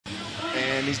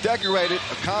And he's decorated,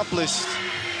 accomplished.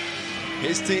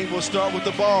 His team will start with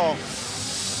the ball.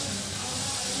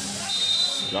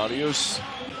 Darius.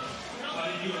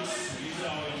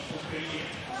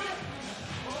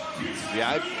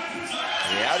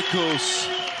 Yadkus.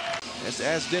 Let's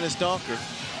ask Dennis Donker.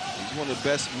 He's one of the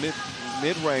best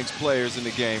mid-range players in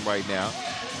the game right now.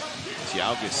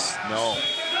 Jalgis, no.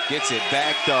 Gets it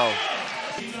back, though.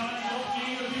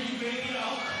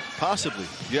 Possibly,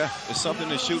 yeah. It's something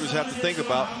the shooters have to think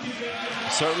about.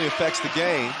 It certainly affects the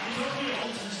game.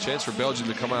 Chance for Belgium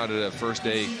to come out of that first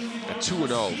day at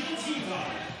 2-0.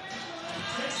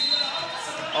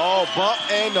 Oh, bump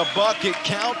and the bucket.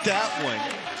 Count that one.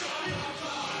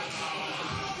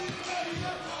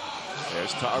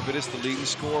 There's Tarvidis, the leading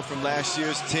scorer from last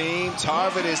year's team.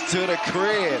 Tarvidis to the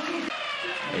crib.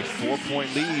 A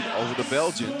 4-point lead over the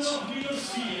Belgians.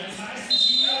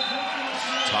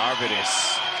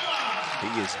 Tarvidis. He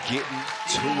is getting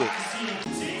to it.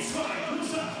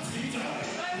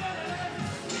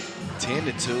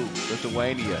 10-2,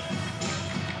 Lithuania.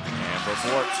 And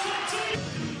Bavort.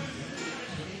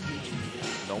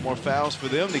 No more fouls for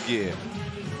them to give.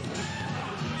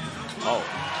 Oh,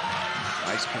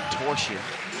 nice contortion.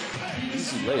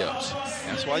 Easy layups.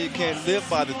 That's why you can't live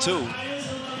by the two.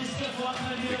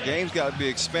 The game's got to be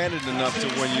expanded enough to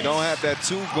when you don't have that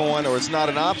two going or it's not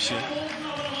an option.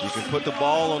 You can put the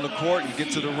ball on the court, you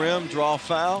get to the rim, draw a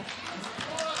foul.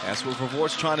 That's what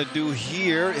Vavort's trying to do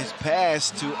here. His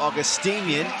pass to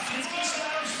Augustinian.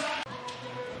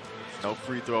 No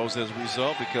free throws as a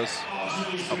result because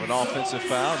of an offensive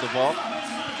foul. DeVault,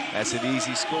 that's an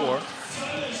easy score.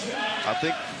 I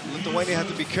think Lithuania have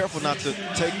to be careful not to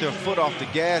take their foot off the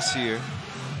gas here.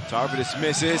 Tarvidis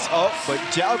misses. Oh, but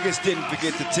Jalgis didn't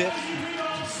forget the tip.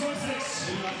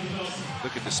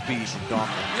 Look at the speed from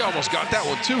Donker. He almost got that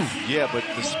one, too. Yeah, but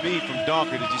the speed from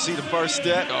Donker. Did you see the first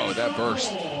step? Oh, that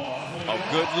burst. Oh,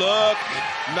 good look.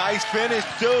 Nice finish,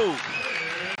 too.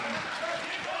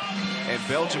 And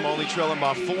Belgium only trailing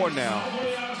by 4 now.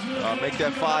 Make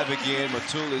that 5 again.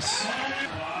 Matulis.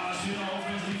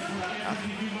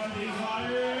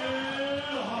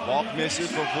 Walk misses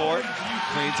for Vort.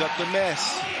 Cleans up the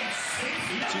mess.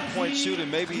 2-point shooting,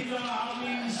 maybe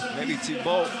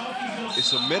Thibault.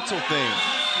 It's a mental thing.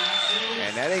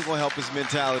 And that ain't gonna help his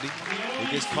mentality. He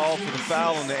gets called for the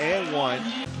foul on the and one.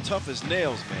 Tough as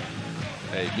nails, man.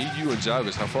 Hey, me, you, and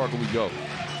Jarvis, how far can we go?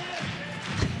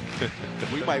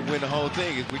 We might win the whole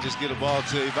thing if we just get a ball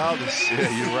to Evaldes. Yeah,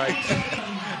 you're right.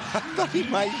 I thought he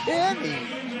might yam me.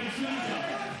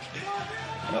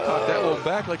 He caught that one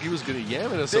back like he was gonna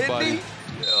yam it at somebody. Didn't he?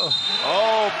 Yeah.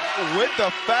 Oh, with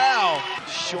the foul.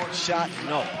 Short shot,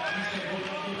 no.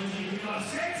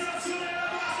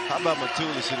 How about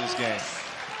Matulis in this game?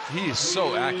 He is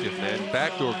so active, man.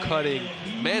 Backdoor cutting,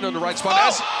 man on the right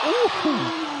spot.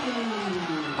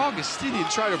 Oh! Augustinian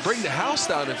tried to bring the house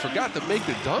down and forgot to make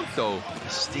the dunk, though.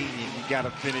 Augustinian, you got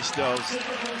to finish those.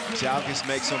 Jalgis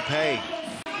makes them pay.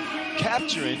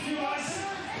 Capturing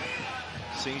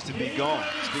seems to be gone.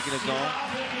 Speaking of gone,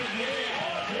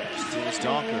 Dennis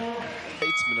Donker,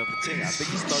 statesman of the team. I think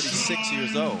he's 36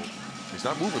 years old. He's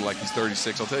not moving like he's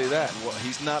 36, I'll tell you that. Well,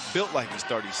 he's not built like he's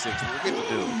 36. We'll get to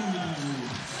do.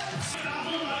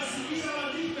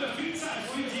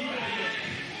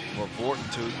 For Vorton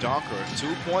to Donker, a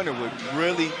 2-pointer would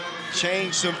really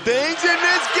change some things in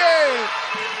this game.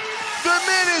 The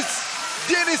menace,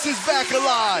 Dennis is back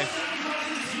alive.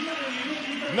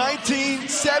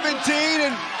 19-17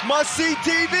 and must-see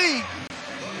TV.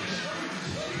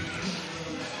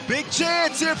 Big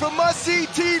chance here for must-see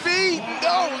TV.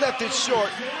 No, left it short.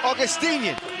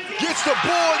 Augustinian gets the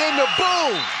board and the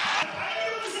boom.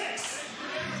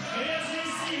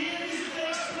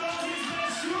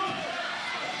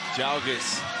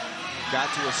 Jalgis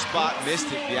got to a spot,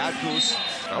 missed it. Yadkus.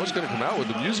 I was going to come out with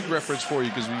the music reference for you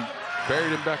because we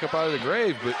buried him back up out of the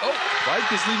grave, but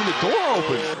Mike is leaving the door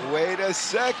open. Wait a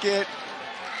second.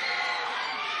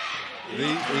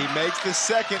 He makes the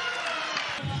second.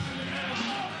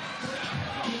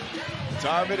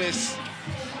 Tarvidis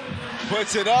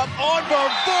puts it up on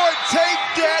Bavort. Take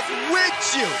that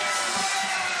with you.